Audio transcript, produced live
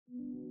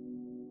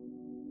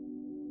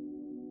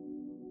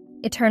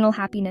Eternal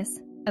happiness,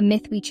 a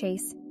myth we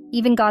chase.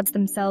 Even gods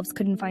themselves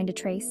couldn't find a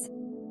trace.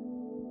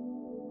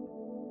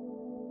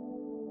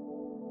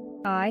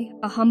 I,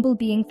 a humble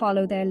being,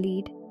 follow their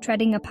lead,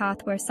 treading a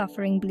path where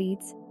suffering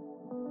bleeds.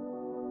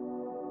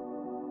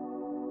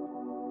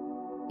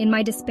 In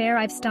my despair,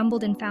 I've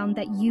stumbled and found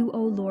that you,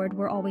 O Lord,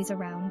 were always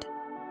around.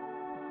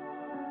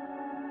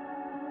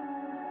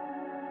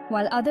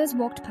 While others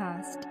walked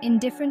past,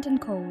 indifferent and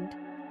cold,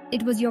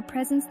 it was your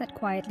presence that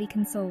quietly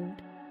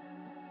consoled.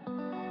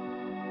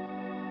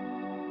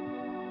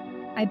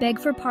 I beg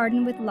for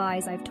pardon with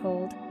lies I've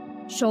told,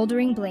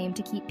 shouldering blame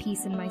to keep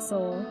peace in my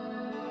soul.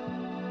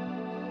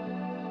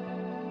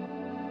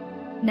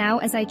 Now,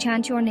 as I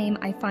chant your name,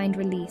 I find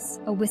release,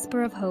 a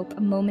whisper of hope,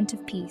 a moment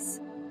of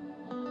peace.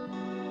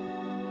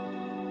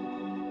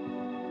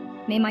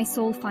 May my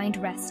soul find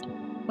rest,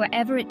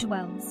 wherever it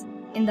dwells,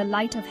 in the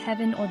light of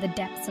heaven or the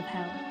depths of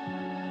hell.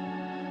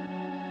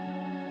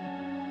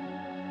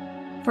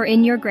 For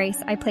in your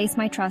grace I place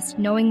my trust,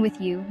 knowing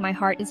with you my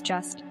heart is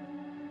just.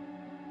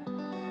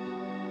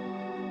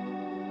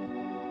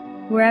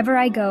 Wherever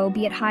I go,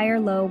 be it high or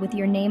low, with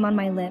your name on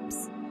my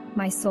lips,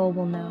 my soul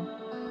will know.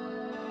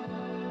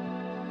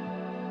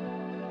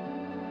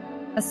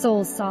 A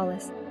soul's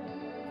solace.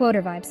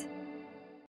 Quoter vibes.